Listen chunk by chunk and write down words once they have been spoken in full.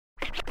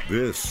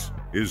This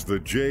is the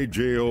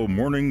JJO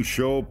Morning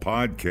Show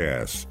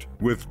podcast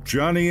with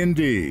Johnny and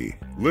D.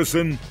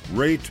 Listen,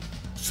 rate,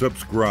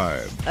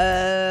 subscribe.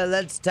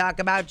 Let's talk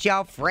about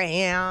your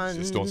friends.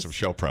 Just doing some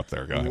show prep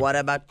there, guys. What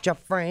about your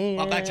friends?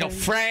 What about your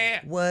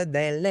friend? Would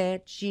they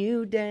let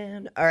you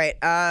down? All right.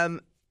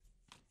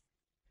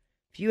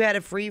 If you had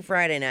a free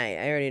Friday night,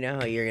 I already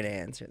know how you're going to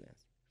answer this.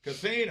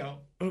 Casino.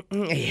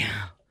 Yeah.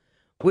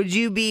 Would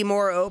you be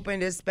more open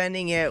to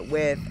spending it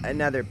with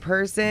another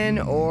person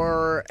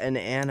or an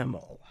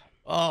animal?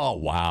 Oh,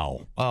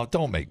 wow. Oh,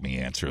 don't make me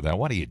answer that.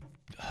 What do you...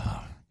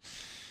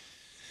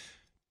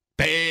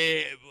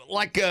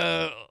 what kind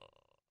of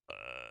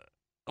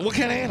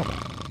animal?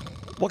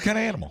 What kind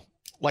of animal?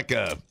 Like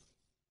a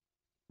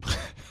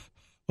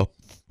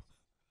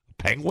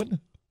penguin?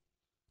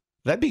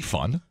 That'd be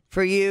fun.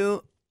 For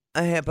you,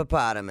 a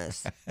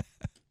hippopotamus.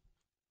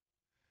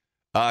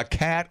 A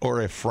cat or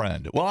a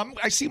friend? Well,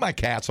 I see my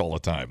cats all the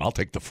time. I'll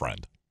take the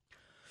friend.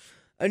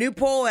 A new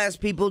poll asks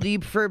people, do you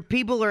prefer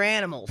people or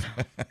animals?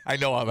 I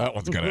know how that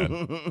one's going to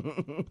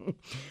end.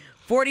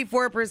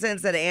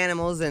 44% said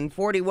animals and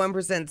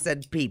 41%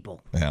 said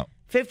people. Yeah.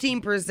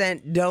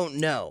 15% don't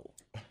know.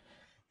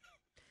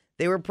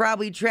 They were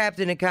probably trapped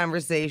in a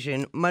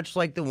conversation, much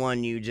like the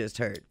one you just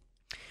heard.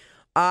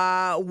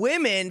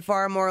 Women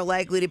far more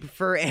likely to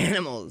prefer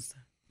animals.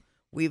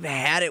 We've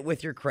had it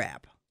with your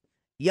crap.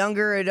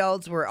 Younger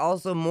adults were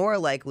also more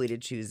likely to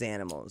choose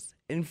animals.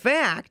 In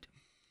fact,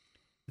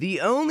 the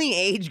only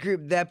age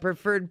group that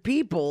preferred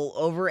people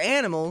over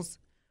animals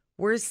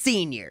were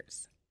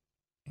seniors.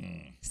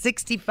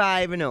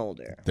 65 and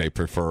older. They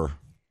prefer...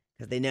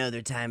 Because they know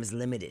their time is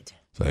limited.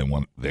 So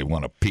they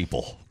want a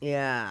people.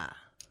 Yeah.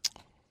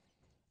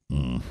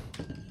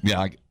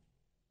 Yeah.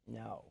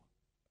 No.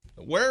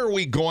 Where are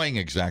we going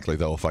exactly,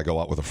 though, if I go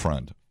out with a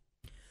friend?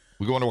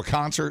 We going to a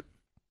concert?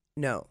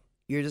 No.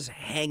 You're just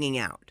hanging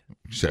out.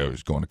 So I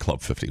was going to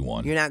Club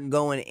 51. You're not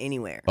going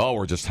anywhere. Oh,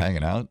 we're just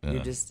hanging out?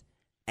 You're just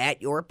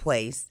at your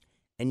place,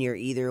 and you're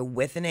either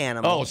with an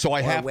animal or with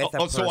a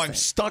person. So I'm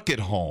stuck at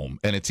home,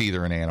 and it's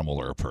either an animal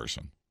or a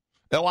person.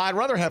 Well, I'd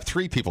rather have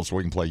three people so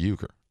we can play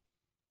euchre.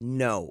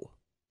 No.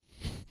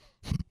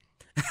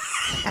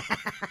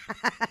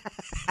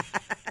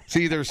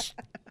 See,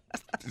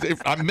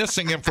 I'm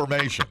missing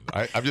information.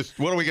 I'm just,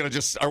 what are we going to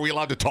just, are we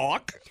allowed to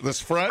talk?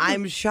 This friend?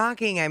 I'm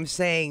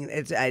saying,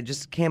 I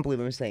just can't believe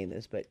I'm saying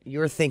this, but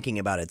you're thinking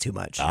about it too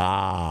much.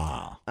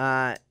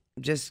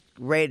 Just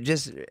right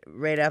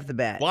off the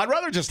bat. Well, I'd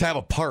rather just have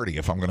a party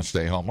if I'm going to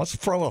stay home. Let's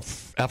throw a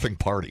effing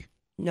party.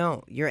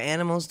 No, your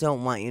animals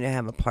don't want you to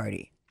have a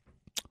party.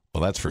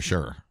 Well, that's for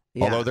sure.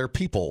 Yeah. Although they're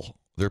people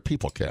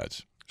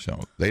cats,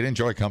 so they'd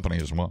enjoy company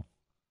as well.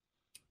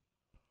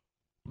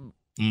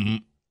 Mm-hmm.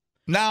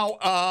 Now,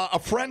 a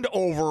friend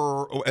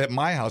over at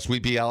my house,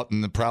 we'd be out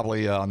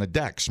probably on the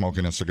deck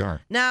smoking a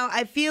cigar. Now,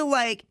 I feel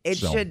like it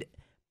should,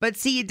 but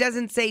see, it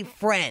doesn't say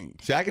friend.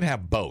 See, I can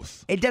have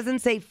both. It doesn't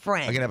say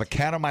friend. I can have a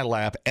cat on my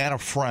lap and a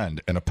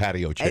friend in a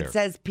patio chair. It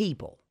says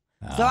people.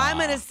 So I'm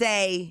going to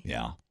say,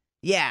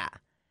 yeah.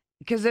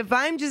 Because if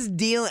I'm just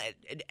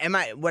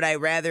would I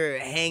rather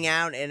hang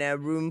out in a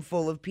room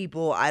full of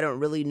people I don't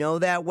really know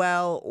that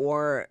well,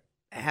 or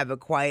have a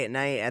quiet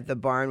night at the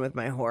barn with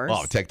my horse?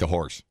 Oh, take the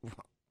horse.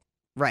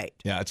 Right.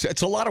 Yeah,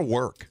 it's a lot of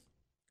work.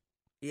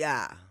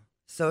 Yeah.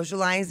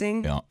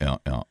 Socializing. Yeah.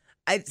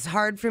 It's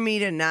hard for me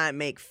to not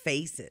make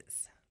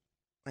faces.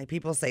 Like,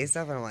 people say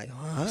stuff and I'm like,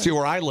 what? See,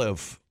 where I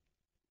live,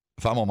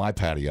 if I'm on my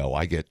patio,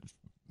 I get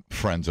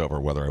friends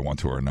over whether I want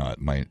to or not.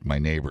 My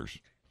neighbors.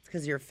 It's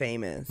because you're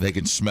famous. They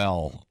can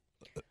smell.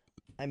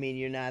 I mean,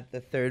 you're not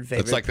the third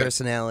favorite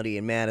personality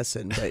in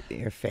Madison, but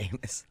you're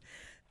famous.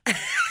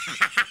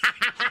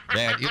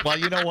 Man, well,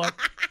 you know what?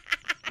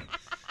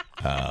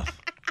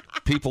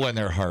 People in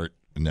their heart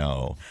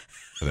know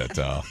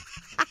that,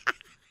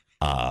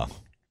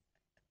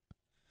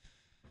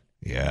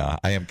 yeah,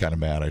 I am kind of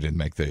mad I didn't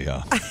make the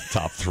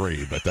top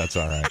three, but that's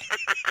all right.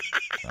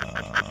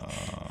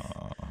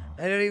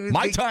 I don't even.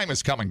 My time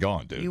is come and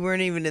gone, dude. You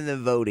weren't even in the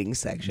voting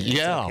section.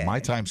 Yeah, okay. My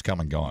time's come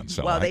and gone.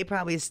 So well, they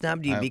probably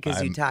snubbed you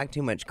because you talk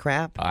too much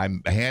crap.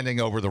 I'm handing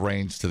over the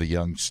reins to the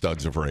young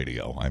studs of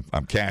radio.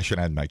 I'm cashing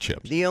in my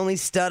chips. The only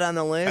stud on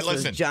the list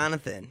was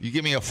Jonathan. You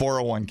give me a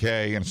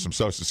 401k and some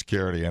Social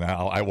Security, and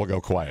I will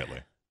go quietly.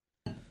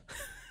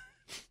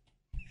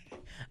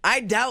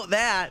 I doubt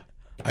that.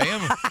 I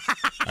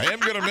am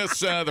going to miss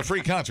the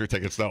free concert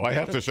tickets, though. I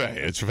have to say,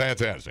 it's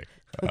fantastic.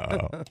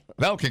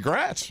 No,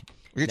 congrats.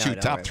 We get you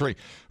top three.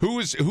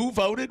 Who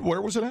voted?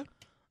 Where was it at?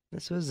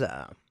 This was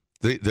the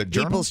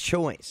People's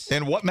Choice.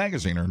 And what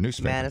magazine or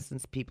newspaper?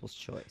 Madison's People's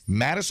Choice.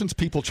 Madison's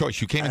People's Choice.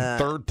 You came in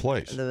third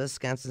place. The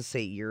Wisconsin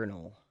State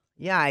Urinal.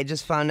 Yeah, I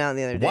just found out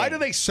the other day. Why do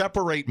they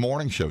separate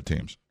morning show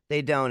teams?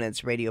 They don't.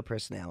 It's radio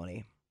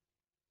personality.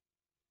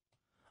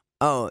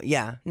 Oh,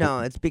 yeah.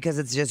 No, it's because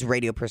it's just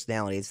radio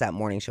personality. It's that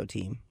morning show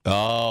team.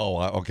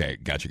 Oh, okay.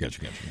 Gotcha.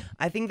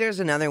 I think there's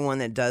another one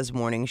that does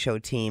morning show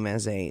team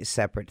as a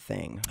separate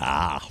thing.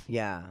 Ah.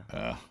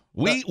 Yeah.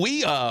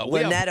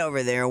 Lynette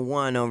over there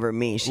won over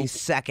me. She's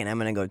second. I'm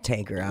gonna go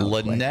take her out.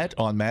 Lynette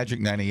on Magic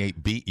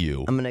 98 beat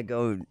you. I'm gonna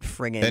go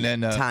friggin'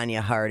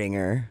 Tanya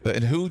Hardinger.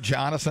 And who?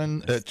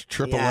 Jonathan at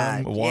Triple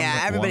M.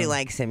 Everybody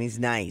likes him. He's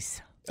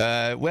nice.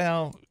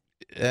 Well,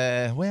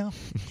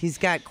 he's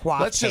got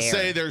coiffed let's just hair.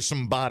 say there's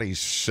some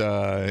bodies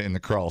in the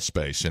crawl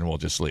space, and we'll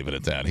just leave it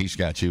at that. He's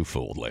got you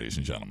fooled, ladies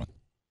and gentlemen.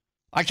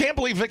 I can't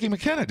believe Vicky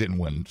McKenna didn't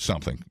win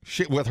something.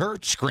 With her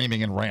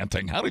screaming and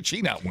ranting, how did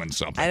she not win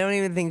something? I don't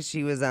even think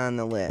she was on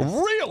the list.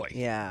 Really?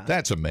 Yeah.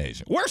 That's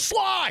amazing. Where's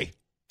Sly?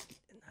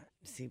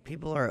 See,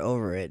 people are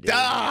over it. Dude.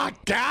 Ah,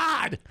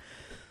 God.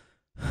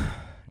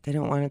 They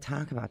don't want to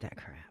talk about that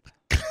crap.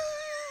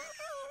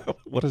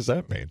 What does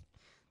that mean?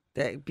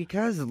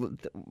 Because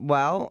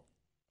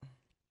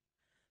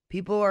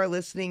people are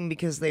listening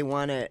because they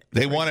want to.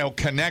 They want a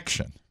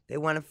connection. They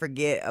want to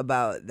forget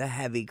about the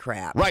heavy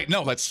crap. Right.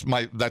 No, that's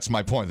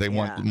my point. They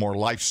want more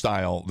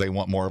lifestyle. They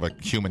want more of a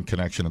human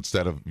connection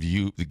instead of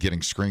you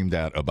getting screamed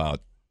at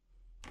about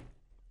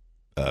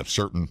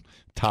certain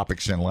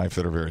topics in life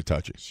that are very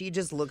touchy. She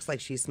just looks like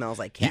she smells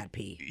like cat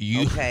pee.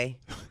 Okay.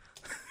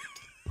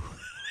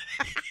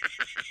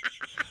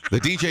 The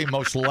DJ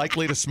most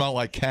likely to smell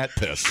like cat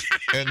piss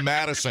in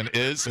Madison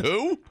is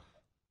who?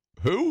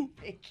 Who?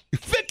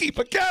 Vicky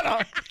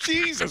McKenna.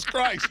 Jesus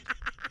Christ.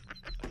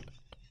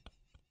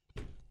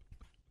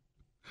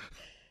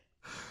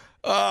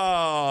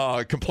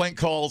 Complaint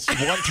calls 1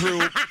 through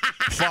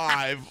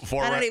 5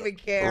 for I don't even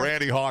care.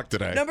 Randy Hawk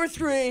today. Number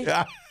 3.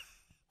 Yeah.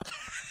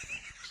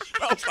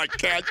 Smells like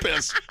cat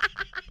piss.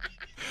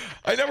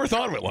 I never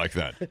thought of it like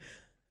that.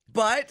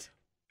 But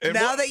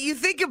now that you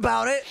think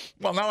about it.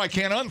 Well, now I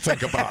can't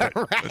unthink about it.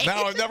 Right?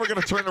 Now I'm never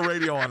going to turn the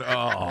radio on.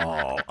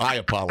 Oh, I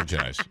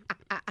apologize,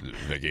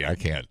 Vicky. I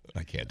can't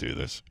do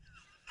this.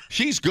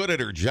 She's good at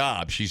her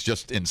job. She's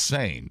just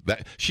insane.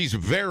 She's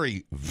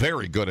very,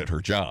 very good at her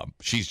job.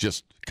 She's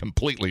just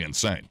completely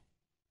insane.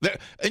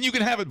 And you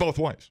can have it both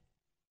ways.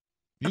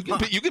 You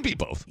can be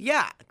both.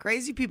 Yeah,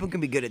 crazy people can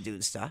be good at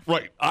doing stuff.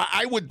 Right.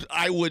 I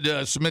would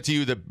submit to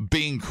you that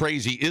being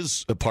crazy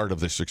is a part of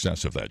the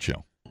success of that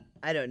show.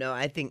 I don't know.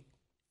 I think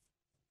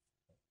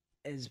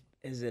is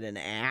it an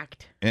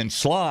act? And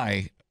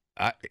Sly.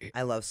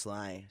 I love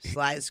Sly.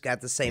 Sly's got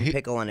the same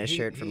pickle on his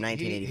shirt from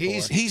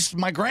 1984. He's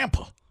my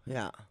grandpa.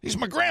 Yeah. He's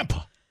my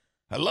grandpa.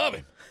 I love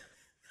him.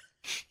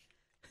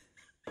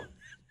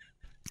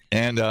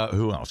 And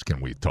who else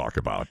can we talk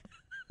about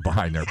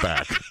behind their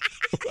back?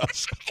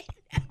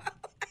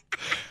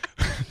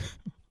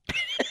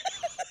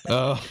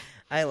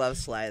 I love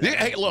Sly.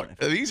 Hey, look,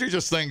 these are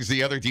just things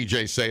the other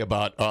DJs say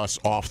about us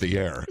off the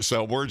air.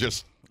 So we're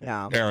just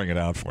airing it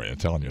out for you,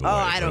 telling you the way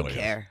I don't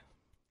care.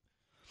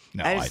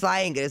 No,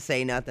 Sly ain't going to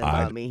say nothing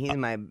about me. He's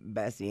my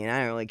bestie, and I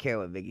don't really care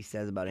what Vicky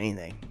says about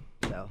anything.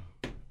 So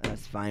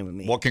that's fine with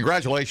me. Well,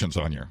 congratulations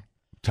on your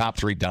top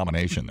 3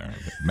 domination there,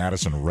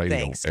 Madison Radio.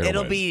 Thanks.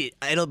 Airways.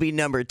 It'll be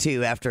number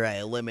 2 after I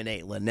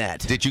eliminate Lynette.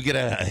 Did you get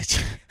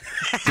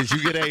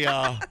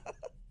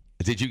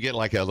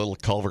like a little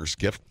Culver's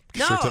gift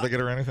certificate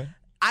or anything?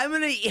 I'm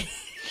gonna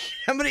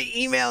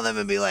email them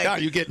and be like, "Yeah,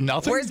 you get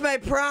nothing. Where's my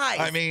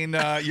prize?" I mean,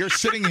 you're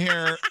sitting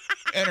here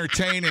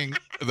entertaining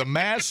the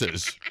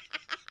masses,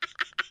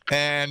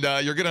 and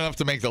you're good enough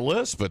to make the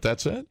list, but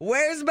that's it.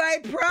 Where's my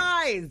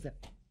prize?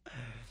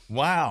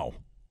 Wow.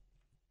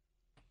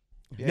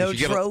 Yeah, no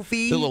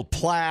trophy. A little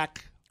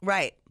plaque.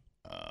 Right.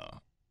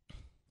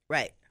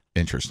 Right.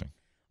 Interesting.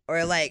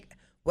 Or like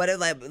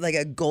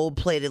a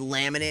gold-plated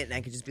laminate, and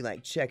I could just be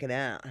like, check it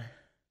out.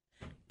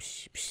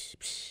 Psh, psh,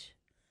 psh.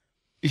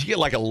 You should get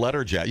like a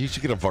letter jacket. You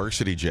should get a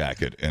varsity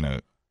jacket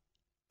and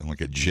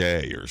like a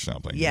J or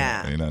something.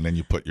 Yeah. You know, and then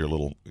you put your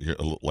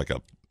like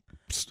a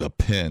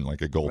pin,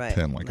 like a gold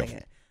pin, like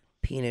a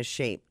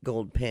penis-shaped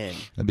gold pin.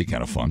 That'd be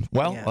kind of fun.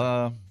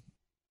 Well,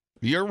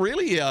 you're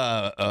really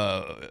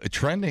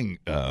trending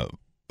to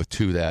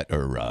that,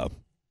 or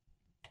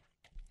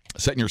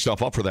setting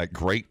yourself up for that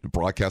great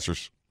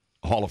Broadcasters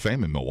Hall of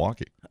Fame in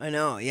Milwaukee. I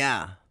know,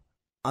 yeah.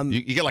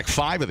 You get like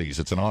 5 of these.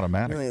 It's an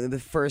automatic. Really, the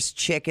first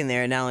chick in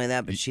there. Not only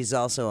that, but she's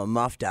also a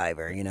muff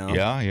diver. You know.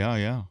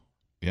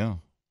 Yeah.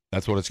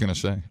 That's what it's going to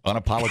say.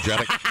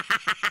 Unapologetic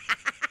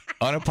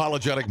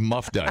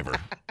muff diver.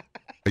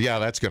 Yeah,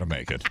 that's going to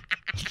make it.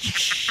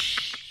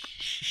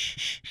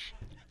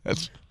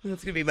 That's going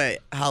to be my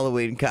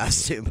Halloween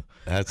costume.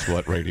 That's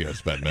what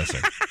radio's been missing.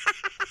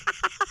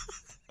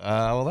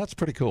 Well, that's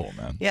pretty cool,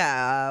 man.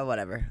 Yeah,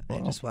 whatever. Well,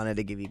 I just wanted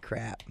to give you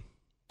crap.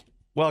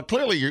 Well,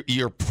 clearly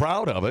you're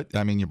proud of it.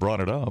 I mean, you brought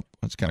it up.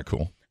 That's kind of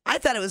cool. I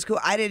thought it was cool.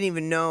 I didn't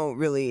even know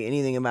really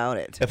anything about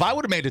it. If I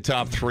would have made the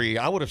top 3,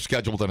 I would have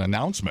scheduled an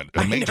announcement,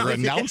 a major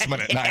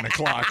announcement at 9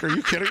 o'clock. Are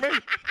you kidding me?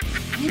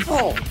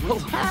 People,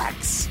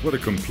 relax. What a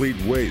complete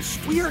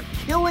waste We are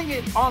killing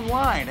it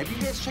online. Have you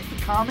guys checked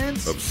the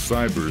comments? of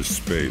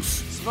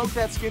cyberspace. Smoke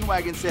That Skin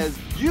Wagon says,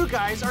 you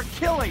guys are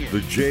killing it. The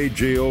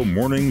JJO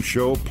Morning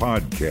Show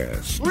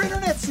Podcast. We're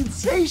internet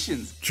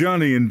sensations.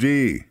 Johnny and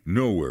D,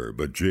 nowhere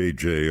but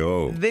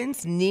JJO.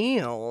 Vince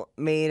Neil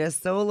made a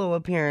solo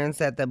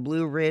appearance at the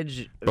Blue Rock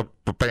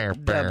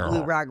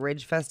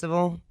Ridge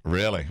Festival.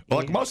 Really? Well,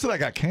 like, most of that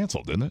got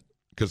canceled, didn't it?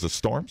 Because of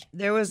storms?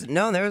 There was a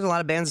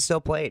lot of bands that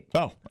still played. Oh,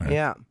 all right.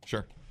 Yeah.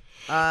 Sure.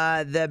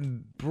 The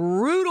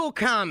brutal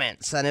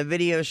comments on a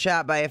video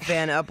shot by a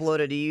fan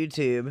uploaded to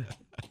YouTube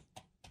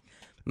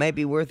might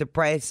be worth the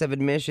price of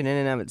admission in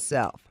and of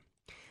itself.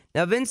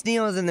 Now, Vince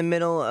Neil is in the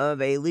middle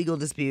of a legal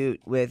dispute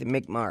with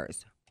Mick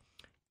Mars,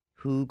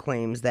 who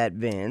claims that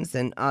Vince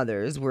and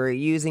others were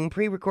using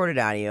pre-recorded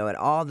audio at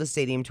all the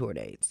stadium tour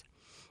dates.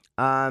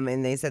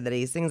 And they said that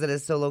he sings at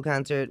his solo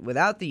concert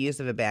without the use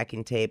of a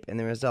backing tape, and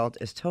the result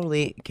is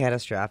totally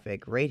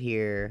catastrophic. Right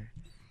here.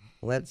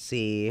 Let's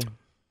see.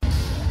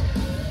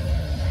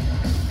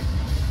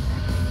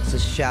 It's a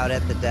shout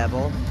at the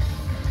devil.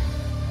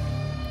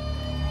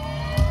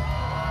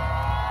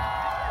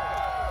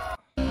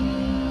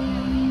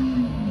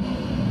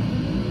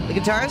 The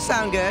guitars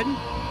sound good,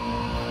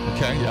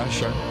 Okay, yeah,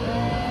 sure.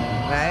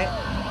 right?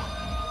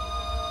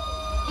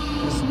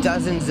 There's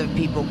dozens of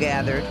people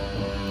gathered.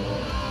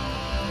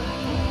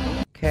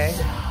 Okay.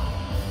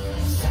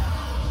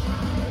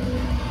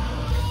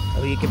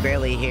 Oh, you can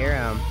barely hear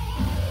them.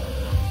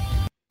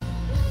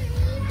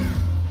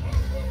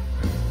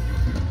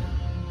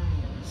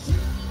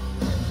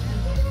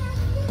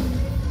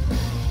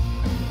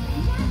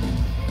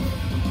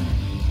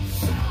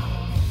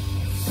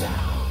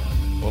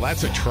 Well,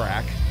 that's a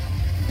track.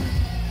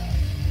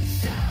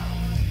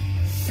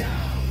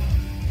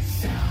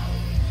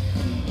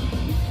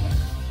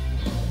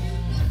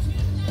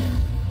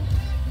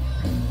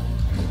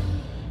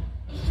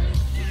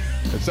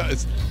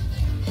 It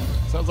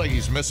sounds like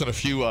he's missing a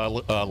few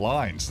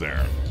lines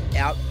there.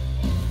 Yep.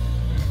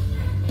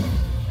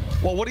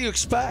 Well, what do you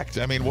expect?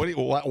 I mean,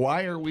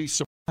 why are we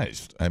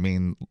surprised? I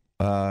mean,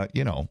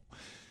 you know.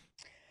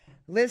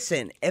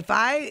 Listen, if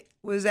I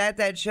was at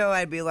that show,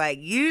 I'd be like,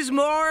 use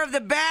more of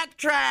the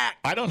backtrack.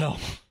 I don't know.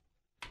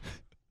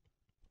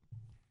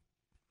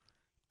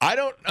 I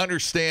don't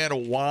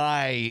understand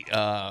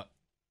why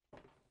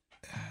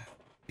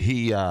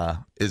he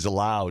is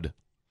allowed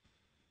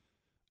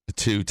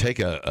to take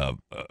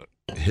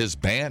his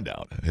band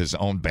out, his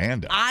own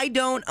band out, I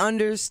don't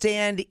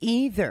understand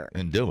either.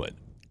 and do it.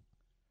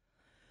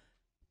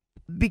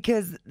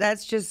 Because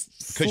that's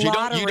just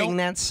slaughtering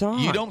that song.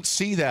 You don't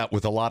see that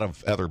with a lot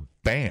of other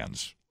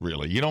bands,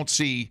 really. You don't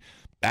see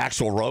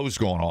Axl Rose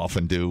going off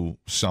and do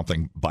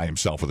something by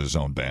himself with his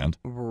own band.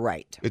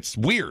 Right. It's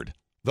weird.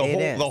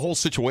 The whole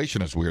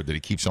situation is weird that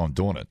he keeps on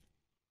doing it.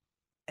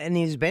 And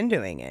he's been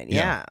doing it,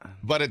 yeah.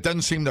 But it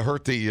doesn't seem to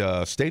hurt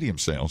the stadium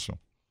sales, so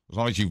as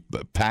long as you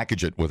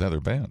package it with other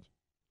bands.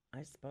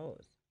 I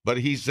suppose. But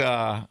he's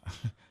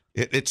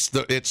it's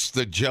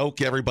the joke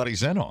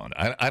everybody's in on.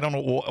 I don't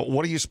know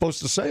what are you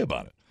supposed to say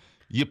about it.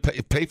 You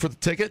pay for the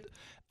ticket.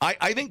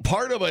 I think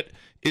part of it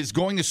is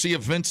going to see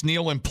if Vince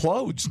Neil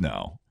implodes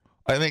now.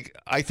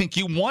 I think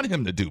you want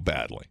him to do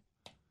badly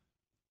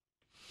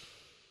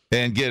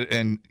and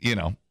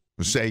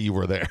say you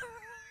were there.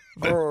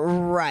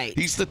 Right.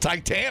 He's the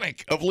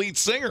Titanic of lead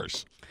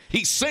singers.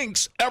 He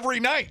sinks every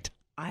night.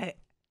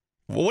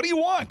 What do you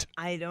want?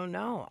 I don't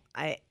know.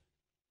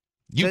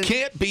 You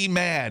can't be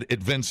mad at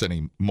Vince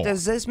anymore.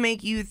 Does this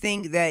make you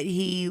think that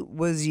he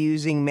was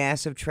using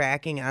massive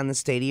tracking on the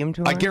stadium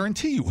tour? I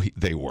guarantee you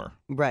they were.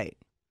 Right.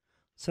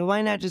 So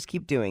why not just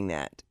keep doing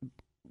that?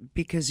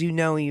 Because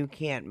you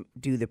can't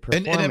do the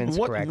performance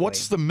correctly.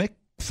 What's the Mick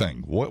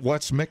thing?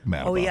 What's Mick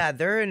mad about? Oh, yeah,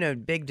 they're in a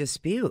big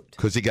dispute.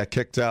 Because he got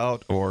kicked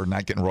out or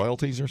not getting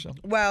royalties or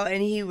something? Well,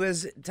 and he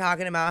was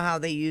talking about how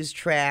they used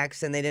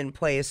tracks and they didn't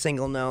play a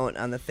single note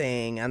on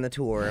the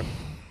tour.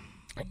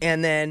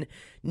 And then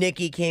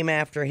Nikki came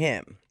after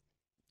him.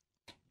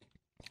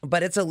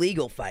 But it's a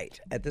legal fight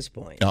at this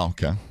point. Oh,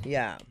 okay.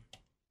 Yeah.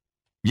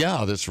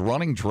 Yeah, this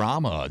running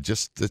drama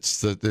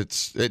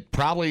it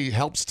probably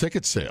helps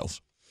ticket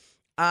sales.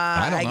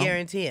 I don't know.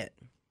 guarantee it.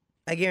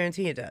 I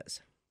guarantee it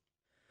does.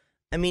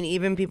 I mean,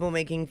 even people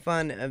making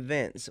fun of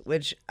Vince,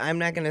 which I'm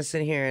not going to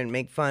sit here and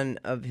make fun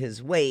of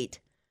his weight,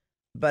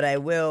 but I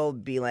will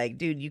be like,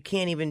 dude, you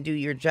can't even do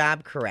your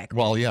job correctly.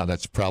 Well, yeah,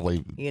 that's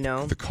probably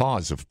the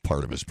cause of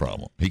part of his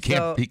problem. He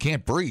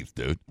can't breathe,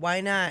 dude.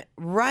 Why not?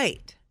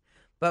 Right.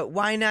 But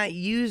why not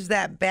use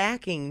that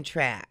backing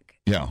track?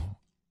 Yeah.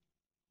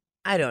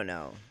 I don't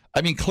know.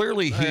 I mean,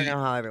 clearly I don't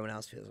know how everyone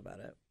else feels about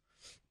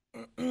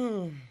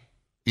it.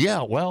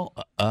 Yeah, well,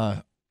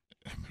 I'd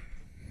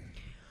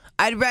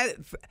rather.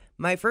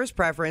 My first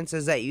preference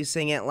is that you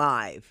sing it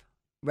live,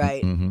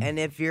 right? Mm-hmm. And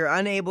if you're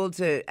unable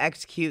to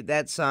execute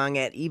that song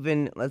at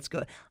even,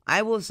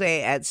 I will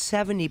say at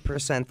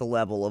 70% the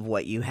level of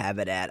what you have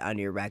it at on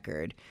your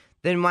record,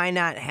 then why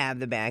not have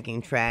the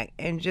backing track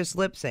and just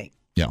lip sync?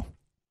 Yeah.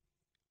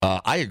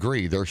 I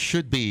agree. There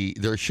should be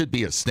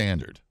a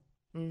standard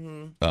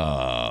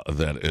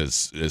that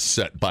is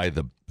set by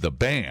the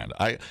band.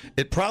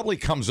 It probably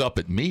comes up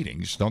at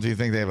meetings. Don't you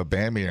think they have a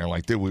band meeting? They're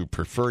like, dude, we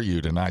prefer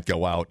you to not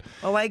go out.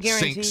 Oh, I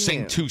guarantee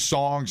sing you. 2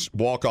 songs,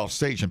 walk off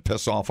stage, and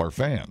piss off our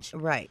fans.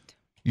 Right.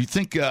 You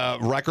think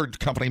record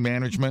company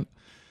management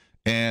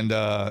and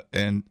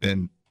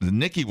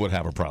Nikki would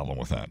have a problem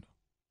with that?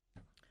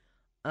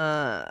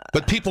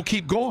 But people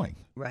keep going.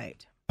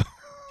 Right.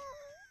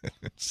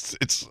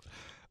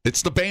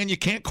 It's the band you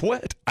can't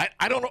quit.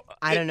 I don't know.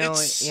 I don't know.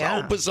 It's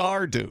so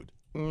bizarre, dude.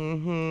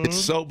 Mm-hmm. It's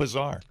so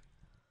bizarre.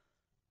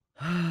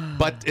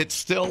 But it's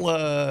still.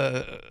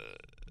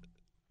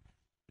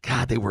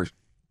 God, they were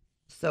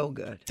so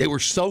good. They were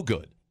so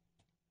good.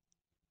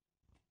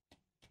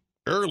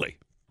 Early.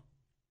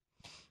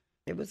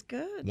 It was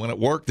good. When it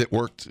worked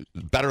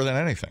better than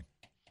anything.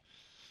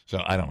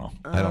 So I don't know.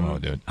 I don't know,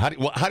 dude. How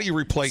do you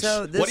replace?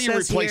 What do you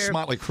replace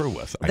Motley Crue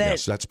with? I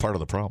guess that's part of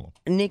the problem.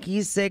 Nikki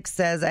Sixx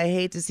says, "I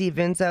hate to see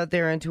Vince out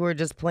there on tour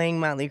just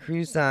playing Motley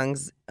Crue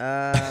songs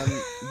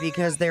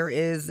because there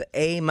is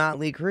a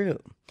Motley Crue.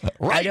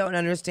 Right. I don't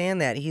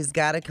understand that. He's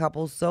got a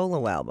couple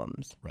solo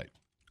albums. Right.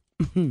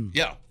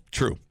 Yeah.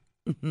 True.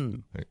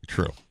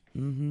 True.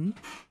 Mm-hmm.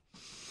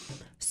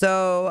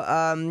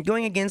 So,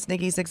 going against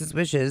Nikki Sixx's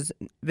wishes,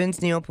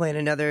 Vince Neil played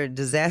another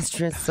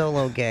disastrous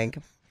solo gig.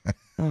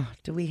 Oh,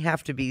 do we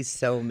have to be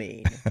so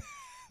mean?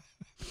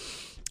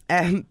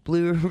 At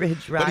Blue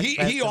Ridge Rock But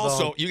Festival. he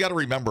also, you got to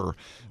remember,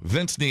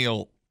 Vince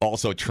Neil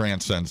also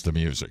transcends the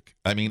music.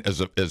 I mean,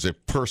 as a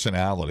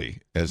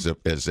personality, as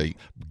a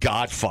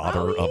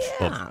godfather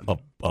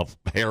of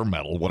hair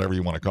metal, whatever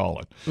you want to call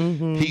it.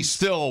 Mm-hmm. He's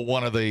still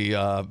one of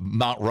the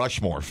Mount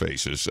Rushmore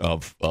faces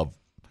of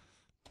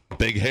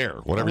big hair,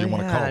 whatever you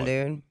want to call it.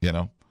 Dude. You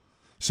know,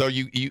 so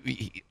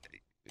it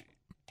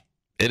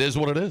is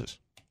what it is.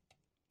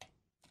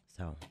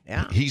 So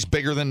yeah, he's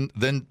bigger than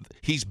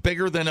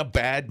a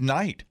bad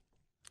night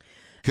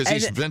because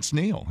he's Vince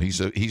Neil.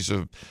 He's a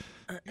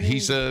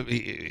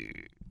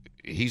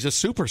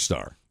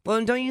superstar. Well,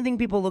 and don't you think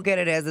people look at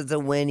it as it's a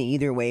win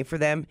either way for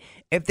them?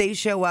 If they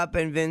show up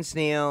and Vince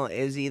Neil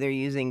is either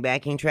using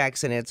backing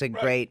tracks and it's a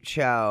great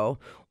show,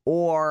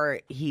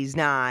 or he's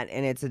not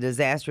and it's a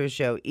disastrous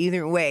show,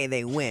 either way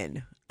they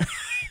win.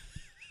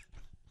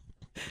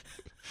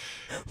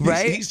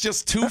 Right? He's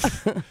just too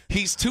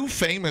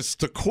famous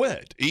to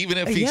quit, even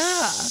if he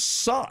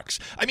sucks.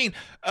 I mean,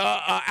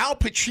 Al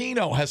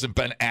Pacino hasn't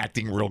been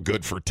acting real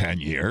good for 10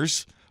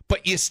 years,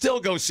 but you still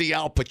go see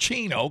Al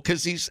Pacino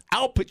because he's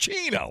Al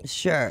Pacino.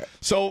 Sure.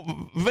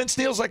 So Vince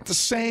Neil's like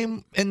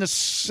in the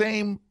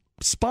same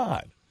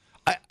spot.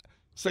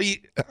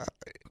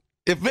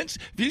 If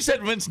you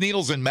said Vince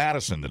Neil's in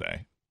Madison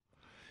today,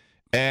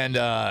 and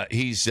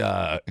he's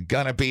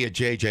going to be at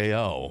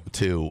JJO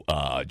to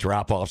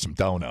drop off some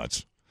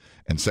donuts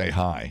and say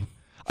hi,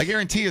 I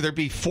guarantee you there'd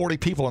be 40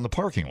 people in the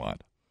parking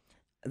lot.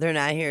 They're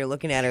not here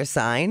looking at our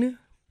sign?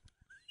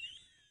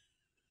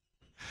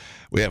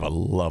 We have a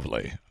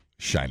lovely,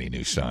 shiny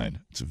new sign.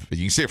 You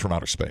can see it from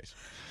outer space.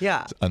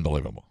 Yeah. It's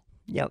unbelievable.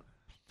 Yep.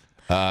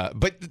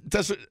 But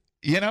does it,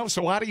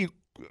 so how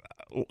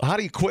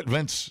do you quit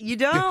Vince? You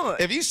don't.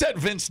 If you said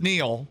Vince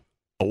Neil,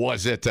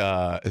 was it,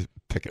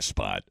 pick a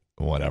spot.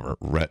 Whatever,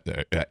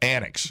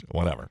 Annex,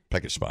 whatever,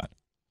 pick a spot.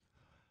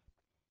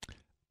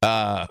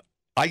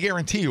 I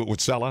guarantee you it would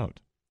sell out.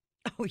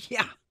 Oh,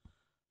 yeah,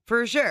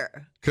 for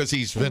sure. Because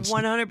he's Vince.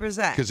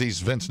 100%. Because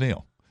he's Vince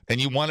Neil. And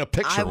you want a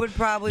picture. I would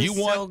probably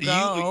still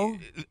go.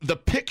 The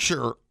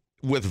picture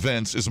with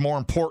Vince is more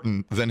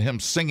important than him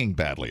singing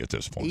badly at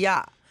this point.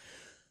 Yeah.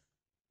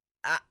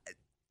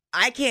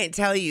 I can't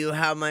tell you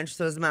how much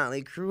those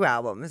Motley Crue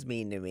albums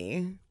mean to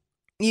me.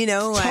 You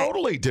know, like,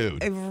 totally,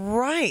 dude.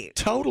 Right.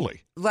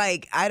 Totally.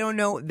 Like, I don't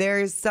know.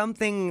 There's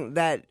something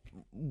that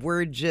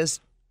we're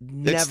just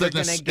never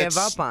going to give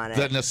up on it.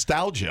 The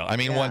nostalgia. I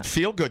mean, when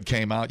Feel Good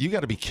came out, you got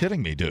to be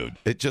kidding me, dude.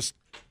 It just,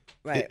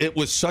 it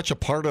was such a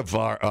part of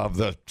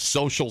the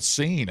social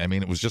scene. I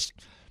mean, it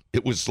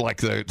was like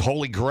the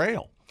Holy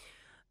Grail.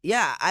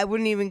 Yeah, I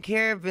wouldn't even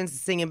care if Vince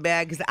is singing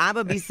bad because I'm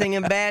going to be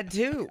singing bad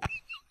too.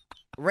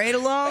 Right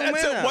along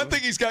with him. One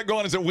thing he's got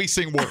going is that we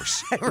sing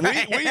worse.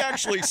 Right. We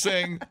actually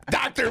sing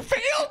Dr.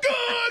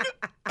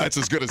 Feelgood. That's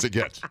as good as it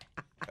gets.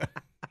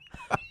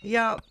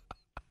 Yep.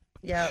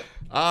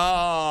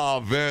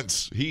 Oh,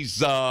 Vince. He's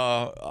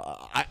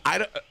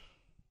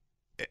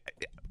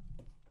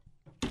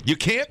you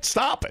can't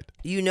stop it.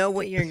 You know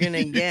what you're going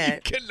to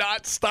get. You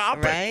cannot stop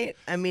it. Right?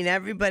 I mean,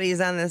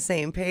 everybody's on the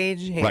same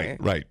page here.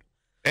 Right.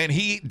 And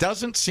he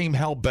doesn't seem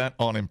hell-bent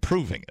on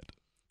improving it.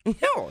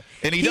 No.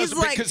 And He's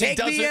like, take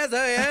me as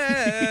I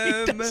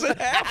am. He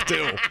doesn't have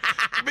to.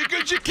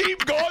 Because you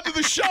keep going to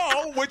the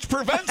show, which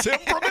prevents him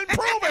from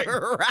improving.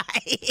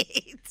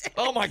 Right.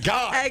 Oh, my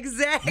God.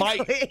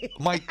 Exactly.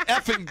 My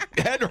effing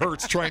head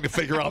hurts trying to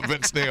figure out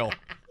Vince Neil.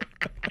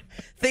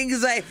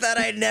 Things I thought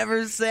I'd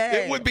never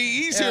say. It would be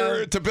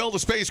easier to build a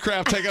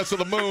spacecraft, take us to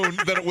the moon,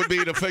 than it would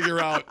be to figure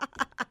out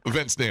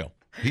Vince Neil.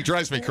 He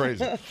drives me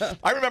crazy.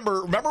 I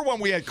remember when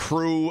we had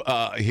Crew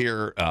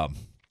here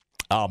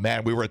Oh,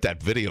 man, we were at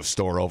that video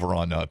store over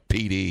on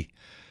PD.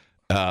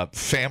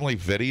 Family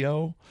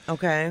Video.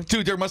 Okay.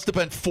 Dude, there must have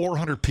been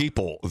 400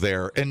 people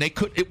there, and they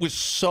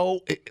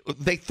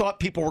thought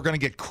people were going to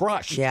get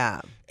crushed.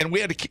 Yeah. And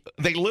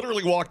they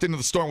literally walked into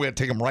the store, and we had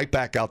to take them right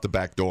back out the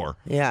back door.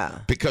 Yeah.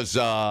 Because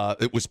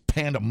it was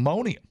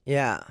pandemonium.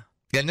 Yeah.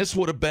 And this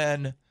would have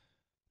been,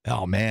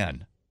 oh,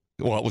 man.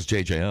 Well, it was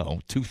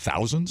JJO,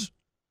 2000s,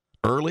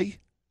 early.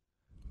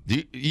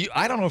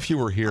 I don't know if you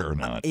were here or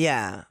not.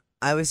 Yeah.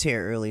 I was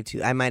here early,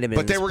 too. I might have been.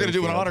 But they were going to do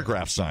an Springfield.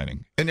 autograph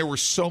signing. And there were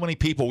so many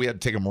people, we had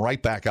to take them right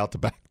back out the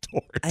back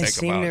door. I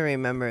seem to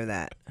remember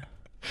that.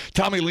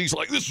 Tommy Lee's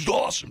like, this is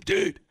awesome,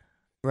 dude.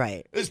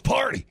 Right. This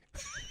party.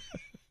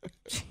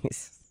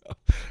 Jesus.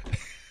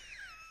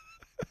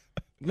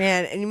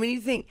 Man, and when you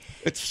think,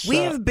 It's we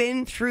have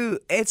been through,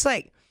 it's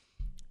like,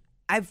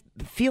 I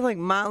feel like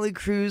Motley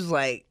Crue's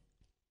like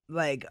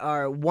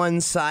our one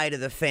side of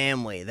the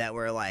family that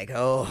we're like,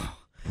 oh.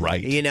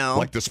 Right. You know?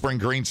 Like the Spring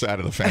Green side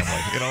of the family.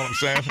 You know what I'm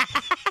saying?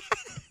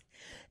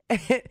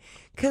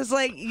 Because,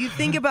 like, you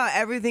think about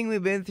everything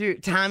we've been through.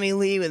 Tommy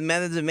Lee with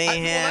Methods of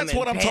Mayhem. That's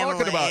what I'm Pamela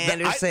talking about.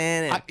 Anderson.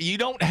 and, You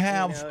don't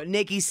have.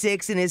 Nikki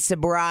Sixx and his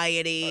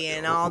sobriety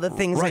and all the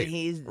things right. that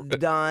he's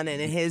done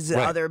and his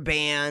Right. other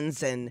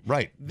bands and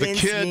Right. The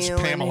Vince kids, Neil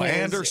and Pamela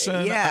his-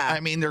 Anderson. Yeah. I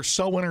mean, they're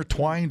so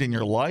intertwined in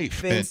your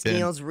life. Vince And-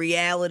 Neil's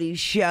reality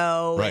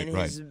show Right, and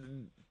right. his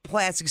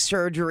plastic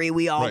surgery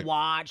we all Right.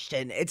 watched.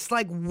 And it's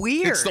like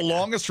weird. It's the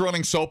longest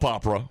running soap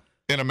opera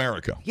in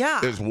America.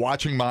 Yeah. Is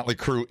watching Motley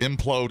Crue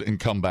implode and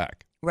come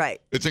back.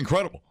 Right. It's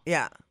incredible.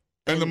 Yeah.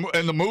 And the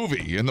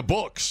movie and the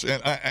books and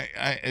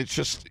it's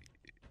just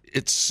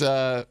it's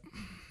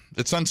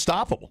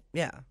unstoppable.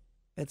 Yeah.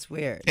 It's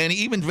weird. And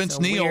even Vince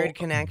a Neil weird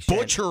connection.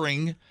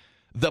 butchering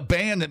the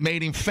band that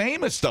made him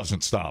famous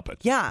doesn't stop it.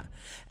 Yeah.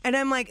 And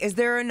I'm like, is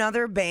there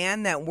another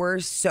band that we're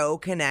so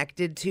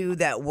connected to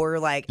that we're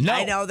like, No.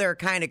 I know they're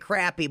kind of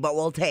crappy, but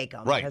we'll take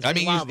them. Right. I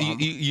mean,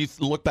 you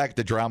look back at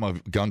the drama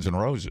of Guns N'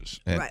 Roses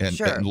and, Right,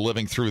 sure. and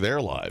living through their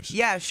lives.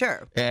 Yeah,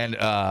 sure. And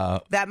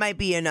That might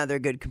be another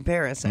good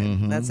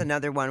comparison. That's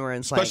another one where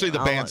it's especially like,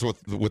 the bands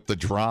with the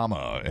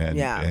drama and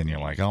Yeah. and you're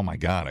like, oh my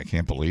God, I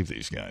can't believe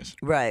these guys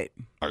Right.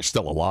 are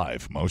still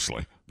alive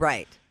mostly.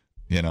 Right.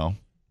 You know?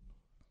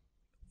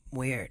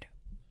 Weird.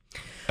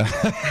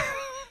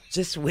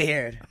 Just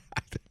weird.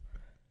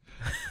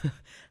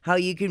 How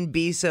you can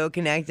be so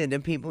connected to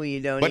people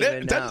you don't But even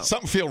know. doesn't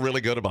something feel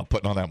really good about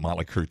putting on that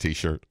Motley Crue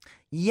t-shirt?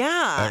 Yeah.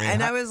 I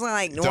mean, I was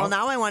like, well, don't-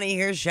 now I want to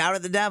hear Shout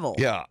at the Devil.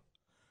 Yeah.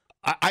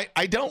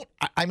 I don't.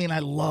 I mean, I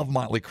love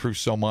Motley Crue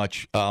so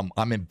much.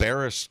 I'm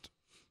embarrassed.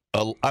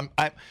 I'm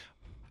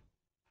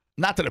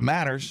not that it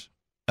matters.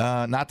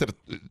 Not that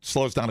it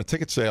slows down a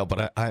ticket sale,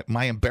 but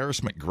my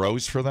embarrassment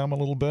grows for them a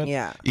little bit.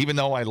 Yeah. Even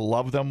though I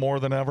love them more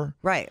than ever.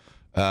 Right.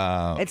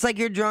 It's like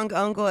your drunk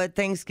uncle at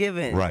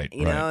Thanksgiving. Right,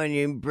 You know, and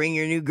you bring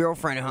your new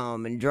girlfriend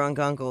home, and drunk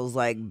uncle's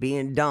like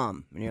being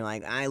dumb. And you're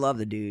like, I love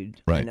the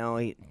dude. Right. You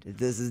know,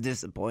 this is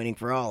disappointing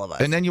for all of us.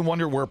 And then you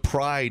wonder where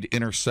pride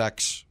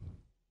intersects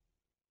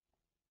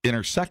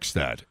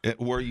that.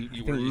 Where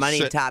you where you Money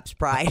sit- tops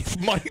pride.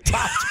 Money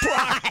tops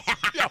pride.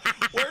 Yeah.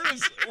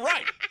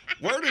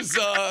 Where does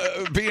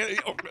being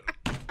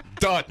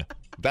done?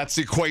 That's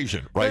the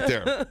equation right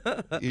there.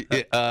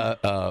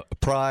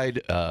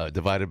 Pride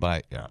divided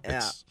by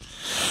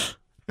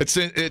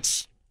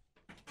It's.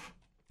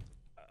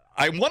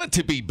 I want it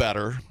to be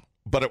better,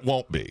 but it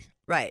won't be.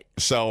 Right.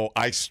 So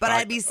But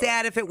I'd be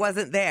sad if it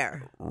wasn't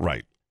there.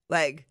 right.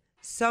 Like,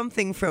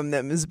 something from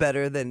them is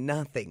better than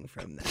nothing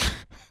from them.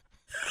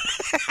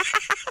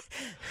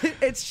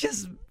 It's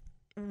just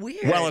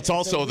weird. Well, it's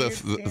also a the weird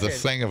standard.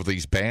 thing of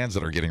these bands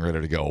that are getting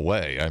ready to go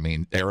away. I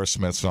mean,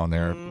 Aerosmith's on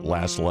their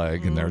last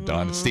leg, and they're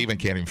done. Steven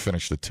can't even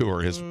finish the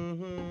tour. His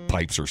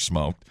pipes are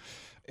smoked.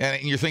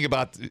 And you think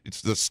about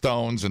it's the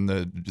Stones and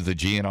the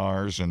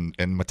GNRs, and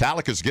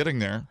Metallica's getting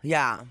there.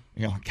 Yeah.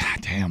 You know,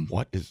 God damn,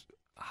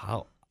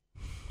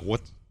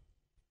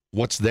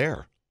 what's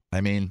there?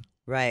 I mean,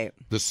 Right.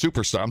 the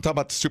superstar. I'm talking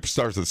about the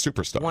superstars of the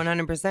superstars.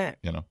 100%.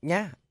 You know,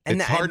 Yeah.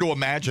 it's hard to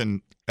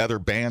imagine other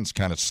bands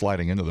kind of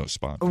sliding into those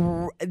spots.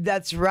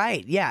 That's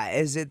right. Yeah.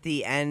 Is it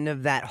the end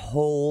of that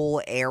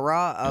whole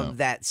era of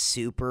that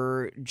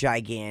super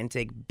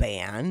gigantic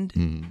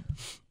band?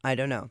 I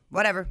don't know.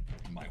 Whatever.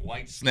 My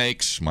White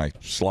Snakes, my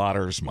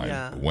Slaughters, my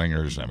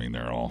Wingers. I mean,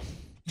 they're all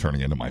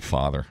turning into my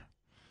father.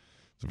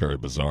 It's very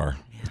bizarre.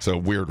 It's a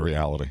weird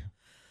reality.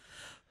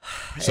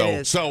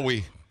 So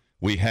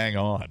we hang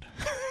on.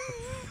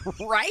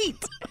 Right.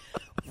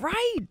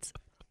 Right.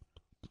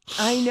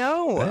 I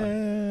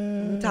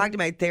know. Talk to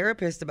my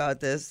therapist about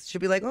this.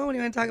 She'll be like, "Oh, what do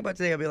you want to talk about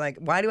today?" I'll be like,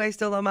 "Why do I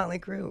still love Motley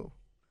Crue?"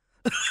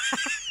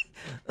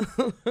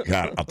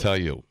 God, I'll tell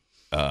you,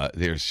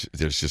 there's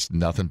just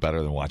nothing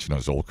better than watching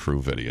those old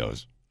Crue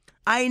videos.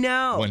 I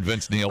know. When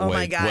Vince Neil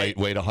weighed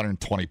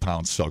 120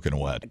 pounds soaking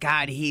wet.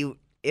 God,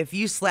 if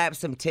you slap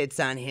some tits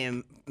on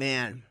him,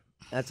 man,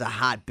 that's a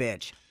hot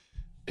bitch.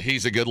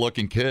 He's a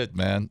good-looking kid,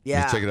 man.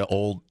 Yeah. He's taking an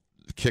old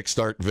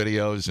Kickstart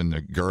videos and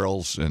the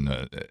girls, and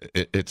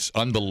it's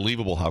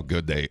unbelievable how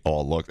good they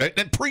all look.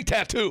 And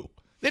pre-tattoo.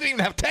 They didn't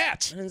even have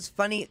tats. And it's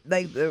funny,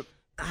 like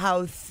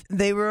how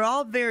they were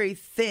all very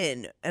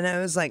thin, and I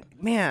was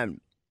like,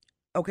 man,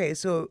 okay,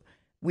 so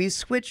we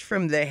switched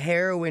from the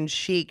heroin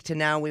chic to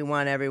now we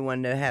want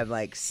everyone to have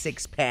like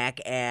 6-pack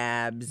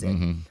abs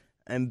and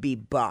be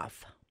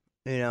buff,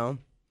 you know?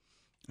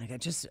 Like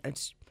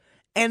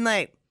and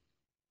like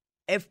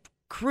if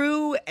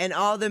Crew and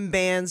all them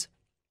bands,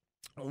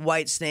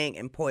 White Snake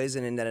and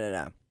Poison and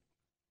da-da-da,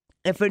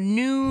 if a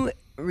new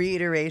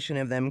reiteration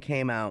of them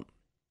came out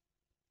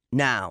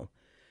now,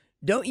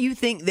 don't you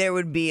think there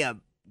would be a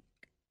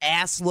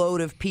ass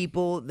load of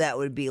people that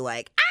would be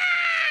like,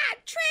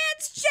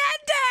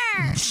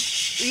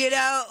 transgender, you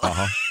know?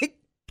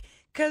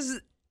 Because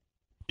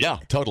yeah,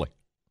 totally.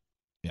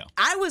 Yeah,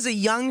 I was a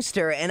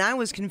youngster and I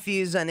was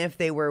confused on if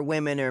they were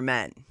women or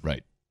men.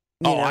 Right.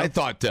 You know? I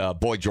thought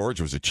Boy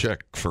George was a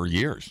chick for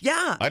years.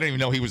 Yeah. I didn't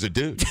even know he was a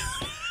dude.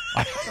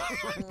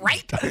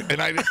 Right.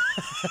 And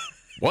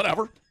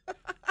whatever.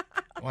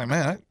 Like,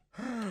 man,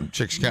 that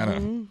chick's kind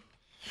of.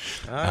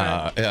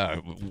 Yeah,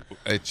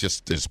 it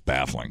just is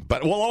baffling.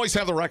 But we'll always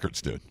have the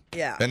records, dude.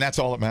 Yeah. And that's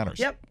all that matters.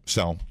 Yep.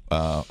 So,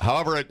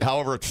 however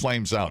it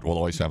flames out, we'll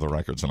always have the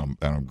records, and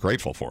I'm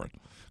grateful for it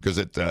because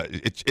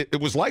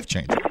it was life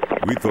changing.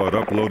 We thought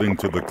uploading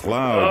to the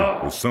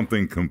cloud was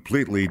something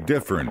completely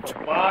different.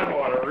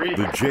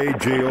 The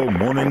JJO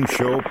Morning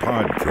Show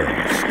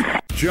Podcast.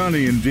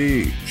 Johnny and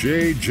D,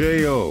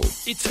 JJO.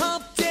 It's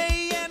hump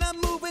day and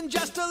I'm moving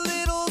just a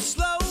little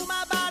slow.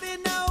 My body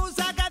knows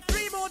I got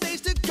 3 more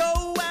days to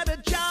go at a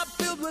job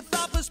filled with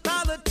office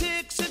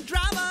politics and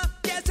drama.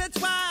 Yes, that's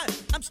why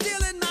I'm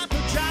still in my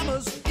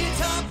pajamas. It's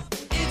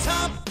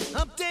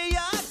hump day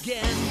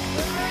again.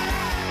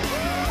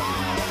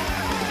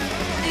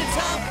 It's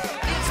hump,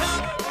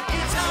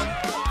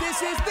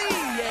 this is the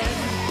end.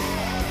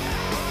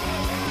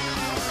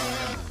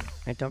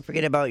 And don't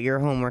forget about your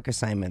homework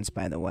assignments,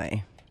 by the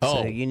way.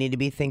 Oh. So you need to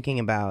be thinking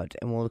about,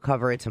 and we'll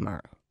cover it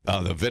tomorrow.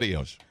 The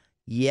videos.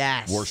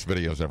 Yes. Worst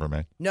videos ever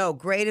made. No,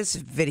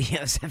 greatest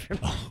videos ever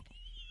made.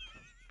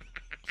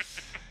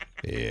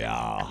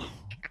 Yeah.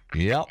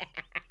 Yep.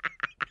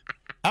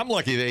 I'm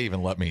lucky they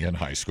even let me in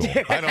high school.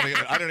 I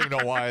don't even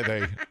know why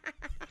they.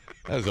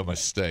 That was a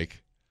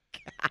mistake.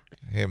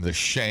 Him the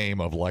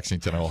shame of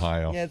Lexington,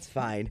 Ohio. It's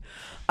fine.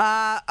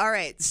 All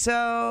right,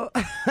 so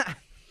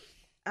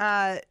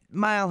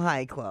Mile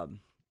High Club.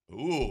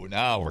 Ooh,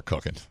 now we're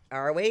cooking.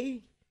 Are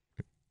we?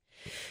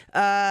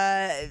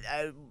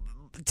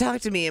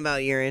 Talk to me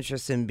about your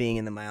interest in being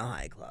in the Mile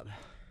High Club.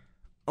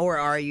 Or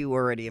are you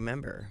already a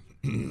member?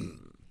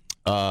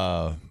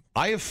 I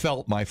have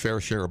felt my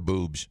fair share of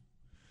boobs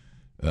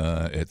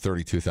at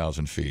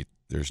 32,000 feet.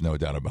 There's no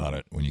doubt about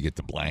it. When you get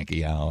the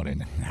blankie out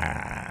and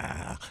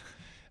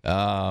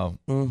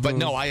but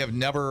no, I have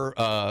never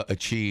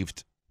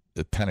achieved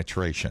the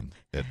penetration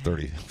at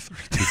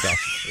 32,000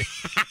 feet.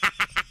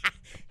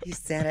 You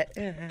said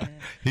it.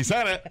 He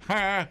said it.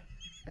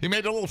 He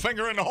made the little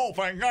finger in the whole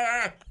thing.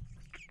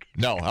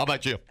 No, how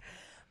about you?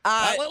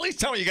 At least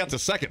tell me you got to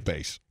second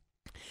base.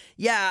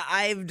 Yeah,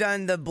 I've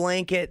done the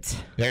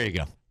blanket There you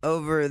go.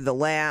 over the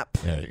lap,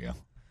 There you go.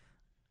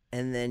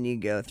 and then you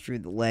go through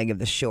the leg of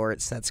the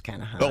shorts. That's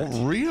kind of hot.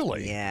 Oh,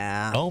 really?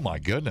 Yeah. Oh, my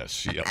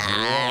goodness. Yeah.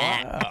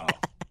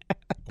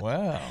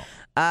 Wow.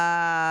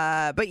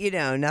 Wow. But you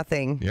know,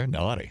 nothing. You're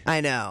naughty.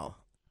 I know.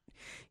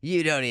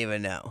 You don't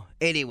even know.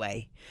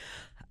 Anyway.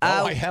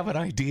 I have an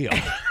idea.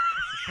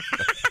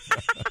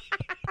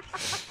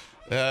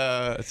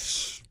 But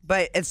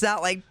it's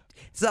not like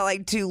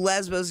 2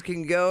 lesbos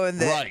can go in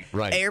the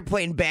Right.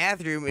 airplane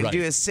bathroom and Right.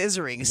 do a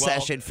scissoring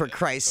session, for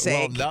Christ's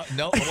sake. Well,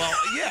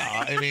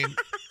 yeah. I mean,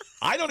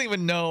 I don't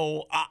even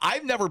know.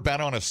 I've never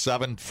been on a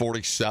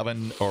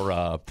 747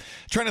 or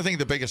trying to think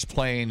the biggest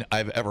plane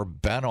I've ever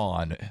been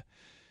on.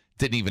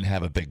 Didn't even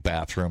have a big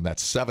bathroom.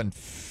 That's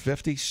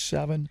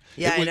 757.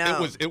 Yeah, I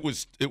know. It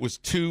was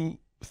 2,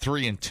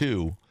 3, and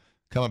 2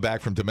 coming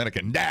back from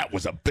Dominican. That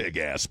was a big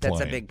ass plane.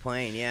 That's a big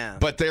plane, yeah.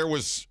 But there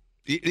was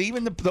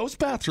even those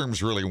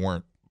bathrooms really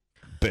weren't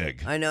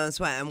big. I know, that's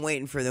why I'm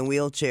waiting for the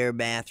wheelchair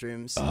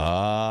bathrooms.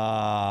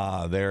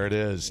 Ah, there it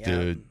is, Yeah,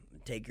 dude.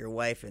 Take your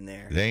wife in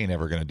there. They ain't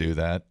ever going to do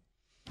that.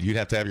 You'd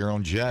have to have your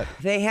own jet.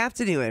 They have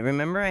to do it.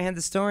 Remember, I had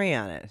the story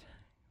on it.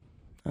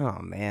 Oh,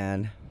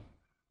 man.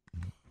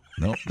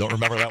 Nope, don't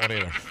remember that one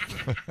either.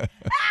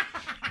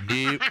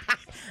 Nope.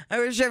 I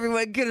wish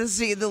everyone could have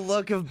seen the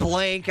look of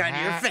blank on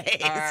your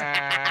face.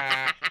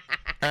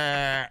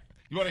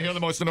 You want to hear the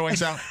most annoying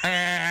sound?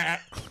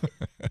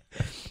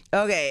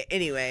 Okay,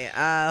 anyway,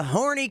 a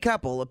horny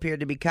couple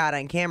appeared to be caught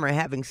on camera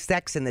having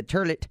sex in the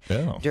toilet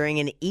Oh. during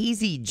an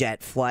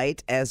EasyJet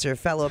flight as their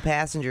fellow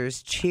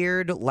passengers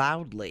cheered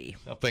loudly.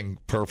 Nothing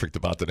perfect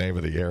about the name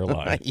of the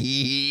airline.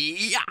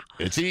 Yeah.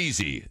 It's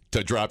easy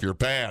to drop your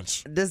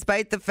pants.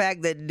 Despite the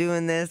fact that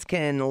doing this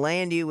can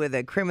land you with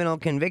a criminal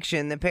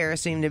conviction, the pair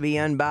seem to be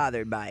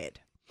unbothered by it.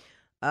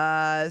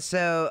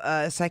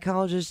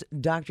 Psychologist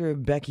Dr.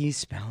 Becky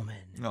Spellman.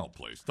 No,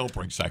 please. Don't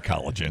bring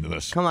psychology into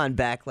this. Come on,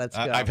 Beck. Let's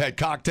go. I've had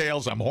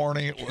cocktails. I'm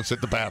horny. Let's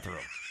hit the bathroom.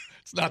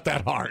 It's not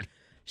that hard.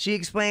 She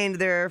explained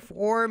there are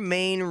 4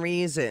 main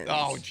reasons.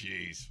 Oh,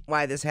 jeez.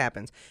 Why this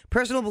happens.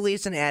 Personal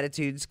beliefs and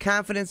attitudes,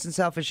 confidence and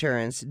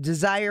self-assurance,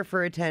 desire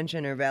for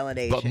attention or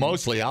validation. But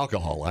mostly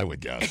alcohol, I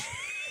would guess.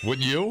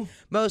 Wouldn't you?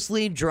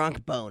 Mostly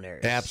drunk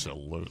boners.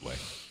 Absolutely.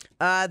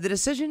 The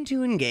decision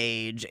to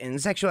engage in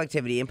sexual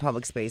activity in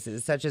public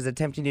spaces, such as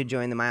attempting to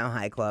join the Mile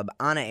High Club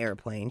on an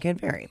airplane, can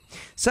vary.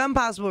 Some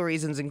possible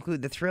reasons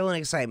include the thrill and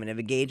excitement of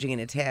engaging in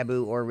a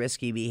taboo or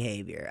risky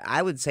behavior.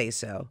 I would say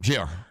so.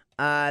 Yeah.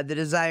 The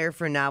desire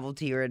for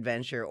novelty or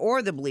adventure,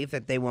 or the belief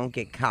that they won't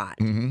get caught.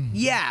 Mm-hmm.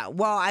 Yeah,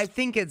 well, I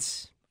think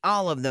it's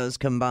all of those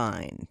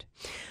combined.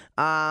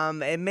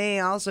 It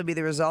may also be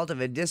the result of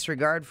a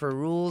disregard for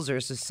rules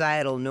or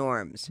societal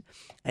norms,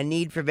 a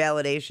need for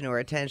validation or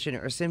attention,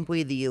 or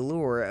simply the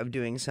allure of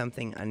doing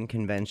something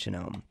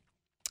unconventional.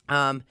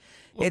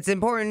 It's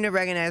important to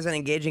recognize that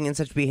engaging in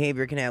such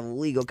behavior can have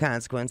legal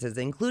consequences,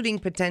 including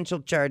potential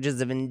charges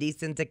of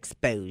indecent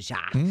exposure,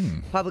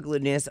 public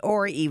lewdness,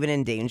 or even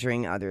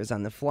endangering others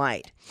on the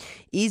flight.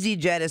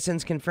 EasyJet has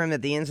since confirmed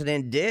that the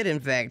incident did, in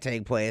fact,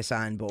 take place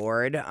on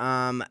board.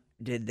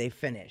 Did they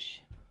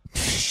finish?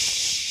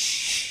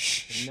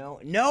 No,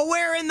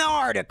 nowhere in the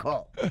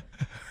article.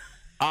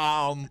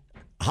 How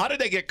did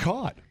they get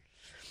caught?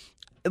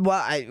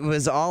 Well, it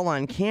was all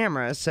on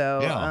camera, so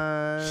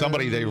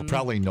They were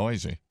probably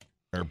noisy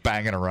or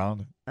banging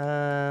around.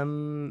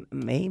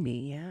 Maybe,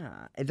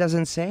 yeah. It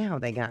doesn't say how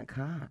they got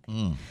caught.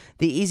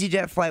 The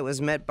EasyJet flight was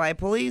met by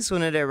police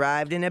when it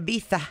arrived in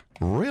Ibiza.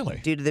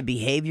 Really? Due to the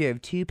behavior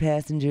of 2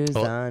 passengers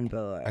on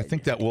board. I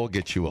think that will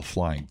get you a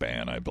flying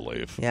ban, I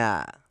believe.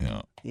 Yeah.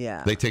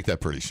 Yeah. They take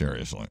that pretty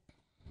seriously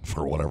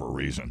for whatever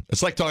reason.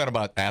 It's like talking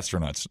about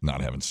astronauts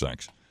not having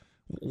sex.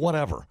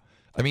 Whatever.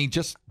 I mean,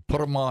 just put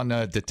them on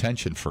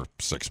detention for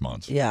 6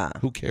 months. Yeah.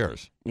 Who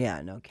cares?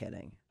 Yeah, no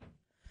kidding.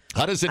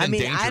 How does it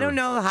endanger? I don't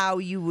know how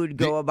you would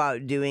go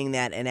about doing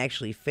that and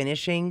actually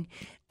finishing.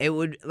 It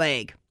would,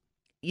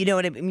 you know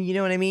what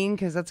I mean?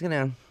 Because that's going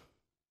to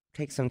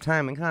take some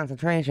time and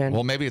concentration.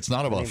 Well, maybe it's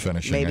not about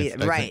finishing. Maybe,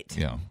 right.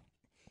 Think, yeah.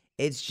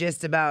 It's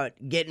just about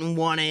getting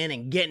one in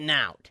and getting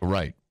out.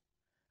 Right.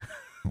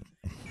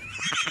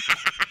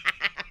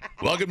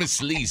 Welcome to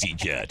Sleazy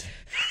Jet.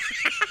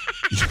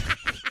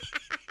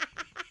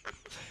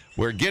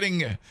 We're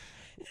getting...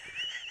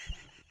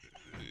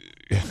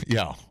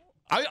 yeah.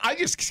 I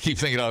just keep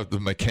thinking of the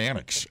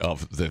mechanics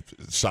of the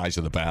size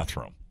of the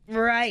bathroom.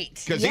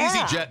 Right. Because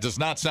EasyJet does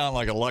not sound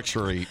like a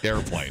luxury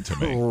airplane to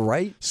me.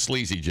 Right.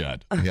 Sleazy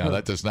Jet. Yeah,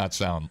 that does not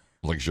sound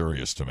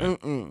luxurious to me.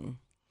 Mm-mm.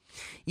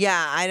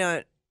 Yeah, I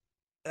don't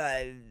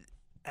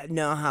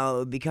know how it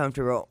would be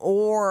comfortable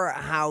or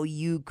how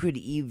you could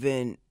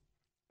even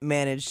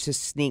manage to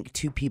sneak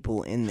 2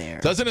 people in there.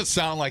 Doesn't it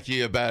sound like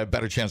you have a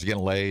better chance of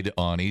getting laid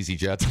on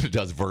EasyJet than it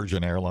does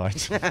Virgin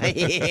Airlines?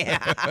 Yeah.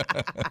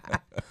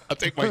 I'll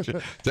take my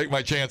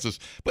chances.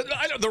 But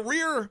the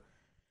rear...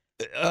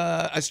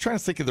 I was trying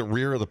to think of the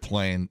rear of the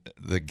plane,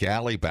 the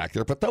galley back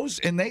there, but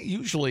they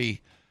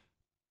usually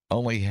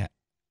only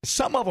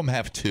some of them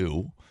have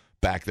 2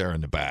 back there in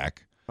the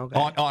back. Okay.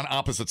 On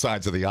opposite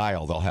sides of the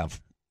aisle, they'll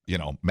have,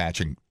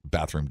 matching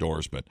bathroom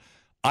doors, but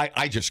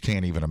I just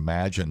can't even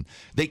imagine.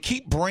 They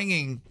keep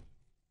bringing,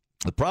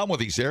 the problem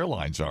with these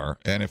airlines are,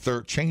 and if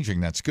they're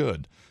changing, that's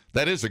good.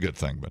 That is a good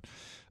thing, but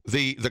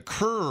the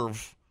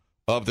curve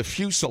of the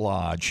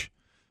fuselage,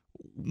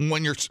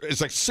 when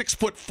it's like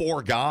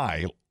 6'4"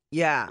 guy,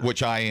 yeah,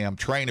 which I am,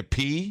 trying to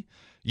pee,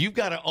 you've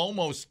got to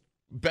almost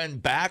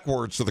bend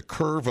backwards to the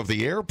curve of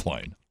the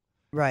airplane.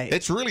 Right.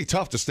 It's really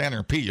tough to stand there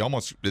and pee.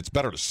 It's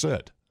better to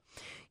sit.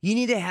 You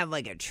need to have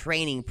a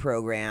training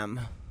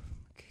program,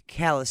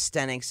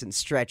 calisthenics and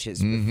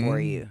stretches before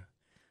you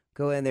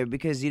go in there,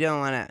 because you don't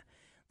want to,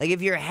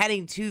 if you're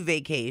heading to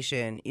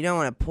vacation, you don't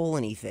want to pull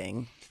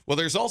anything. Well,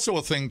 there's also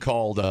a thing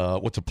called,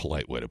 what's a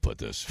polite way to put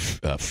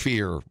this?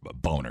 Fear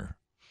boner.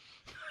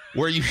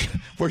 Where you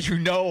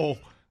know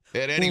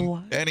at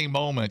any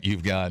moment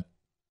you've got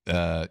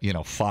 5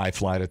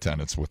 flight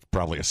attendants with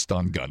probably a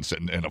stun gun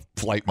sitting in a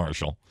flight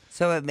marshal.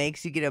 So it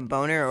makes you get a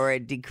boner, or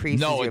it decreases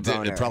your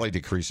boner? No, it probably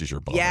decreases your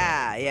boner.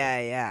 Yeah.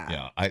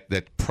 Yeah,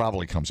 that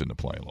probably comes into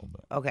play a little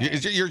bit. Okay.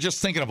 You're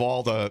just thinking of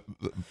all the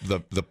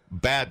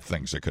bad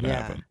things that could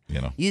happen.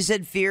 You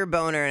said fear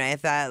boner, and I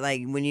thought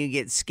when you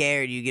get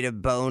scared, you get a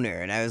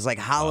boner, and I was like,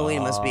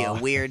 Halloween must be a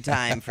weird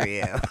time for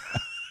you.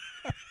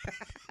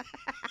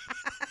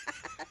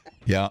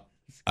 Yeah,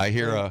 I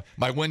hear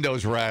my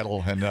windows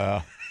rattle, and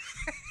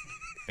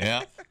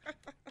yeah,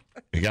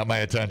 you got my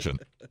attention.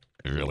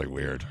 Really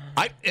weird.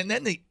 You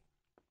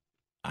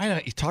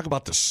talk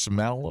about the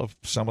smell of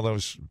some of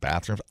those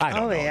bathrooms. I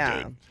don't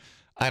know, dude.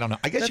 I don't know.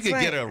 I guess you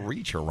could get a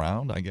reach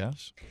around, I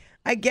guess.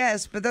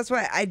 But that's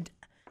why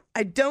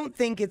I don't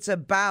think it's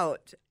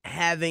about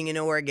having an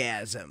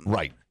orgasm.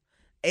 Right.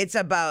 It's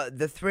about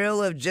the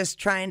thrill of just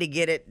trying to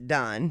get it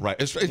done. Right.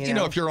 You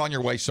know, if you're on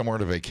your way somewhere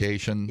to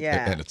vacation,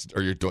 Yeah.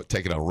 or you're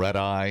taking a red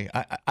eye,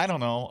 I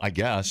don't know. I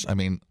guess. I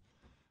mean,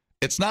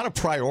 it's not a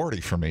priority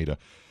for me to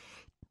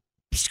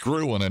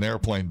screw in an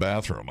airplane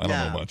bathroom. I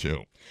don't know about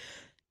you.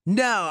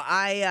 No,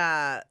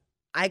 I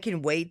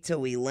can wait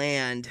till we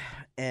land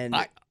and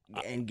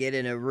get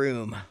in a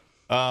room.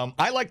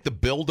 I like the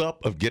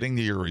buildup of getting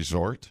to your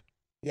resort.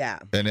 Yeah.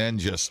 And then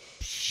just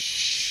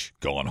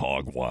going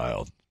hog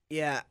wild.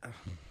 Yeah.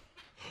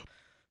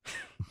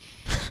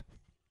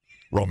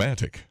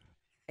 Romantic.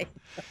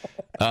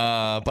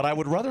 But I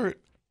would rather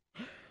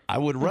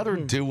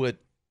do it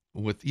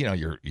with, you know,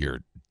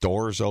 your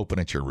doors open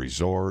at your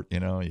resort.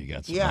 You know, you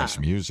got some nice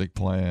music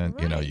playing.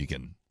 Right. You know, you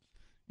can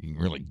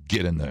really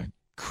get in the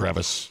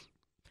crevice.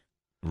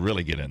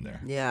 Really get in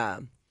there. Yeah.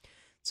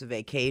 It's a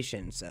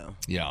vacation, so.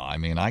 Yeah, I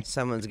mean,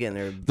 someone's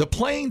getting the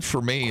plane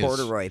for me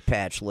corduroy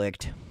patch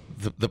licked.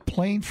 The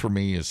plane for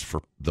me is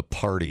for the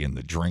party and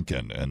the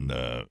drinking and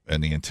the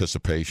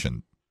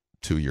anticipation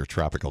to your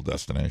tropical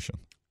destination.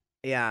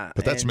 Yeah.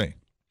 But that's me.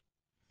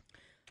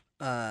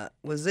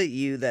 Was it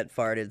you that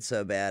farted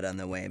so bad on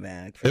the way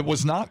back? It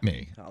was not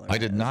me. Colorado? I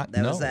did not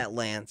know. That was that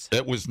Lance.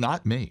 It was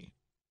not me.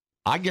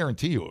 I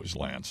guarantee you it was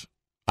Lance.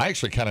 I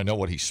actually kind of know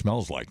what he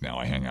smells like now.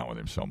 I hang out with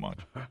him so much.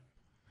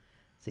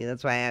 See,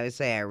 that's why I always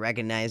say I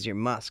recognize your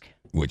musk.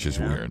 Which is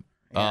weird.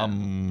 Yeah. Let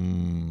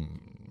me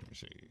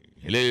see.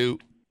 Hello.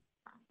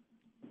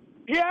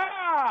 Yeah!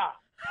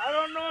 I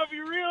don't know if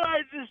you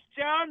realize this,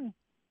 John,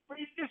 but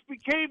you just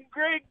became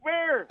Greg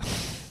Bear.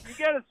 You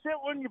got to sit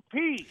when you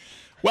pee.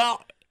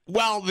 Well,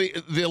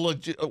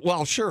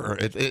 sure.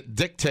 It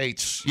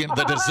dictates, you know,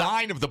 the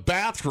design of the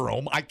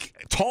bathroom.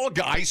 Tall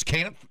guys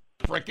can't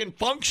frickin'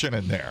 function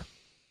in there.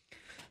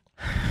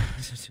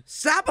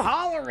 Stop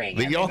hollering.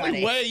 The everybody.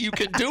 only way you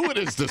can do it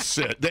is to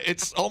sit.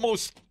 It's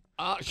almost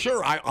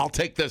sure. I'll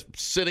take the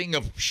sitting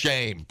of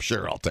shame.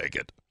 Sure, I'll take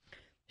it.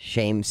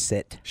 Shame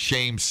sit.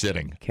 Shame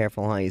sitting.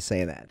 Careful how you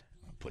say that.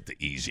 Put the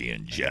easy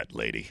in jet,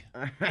 lady.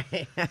 All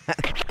right.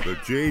 The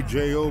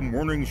JJO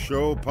Morning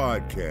Show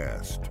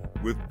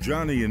podcast with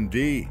Johnny and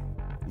D.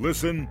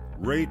 Listen,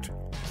 rate,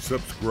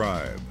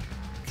 subscribe.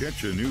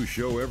 Catch a new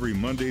show every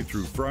Monday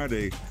through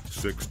Friday,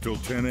 6 till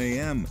 10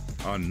 a.m.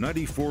 on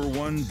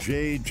 94.1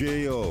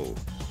 JJO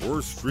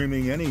or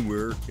streaming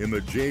anywhere in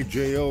the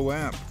JJO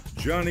app.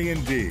 Johnny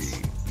and D.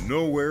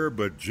 Nowhere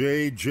but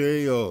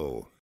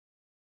JJO.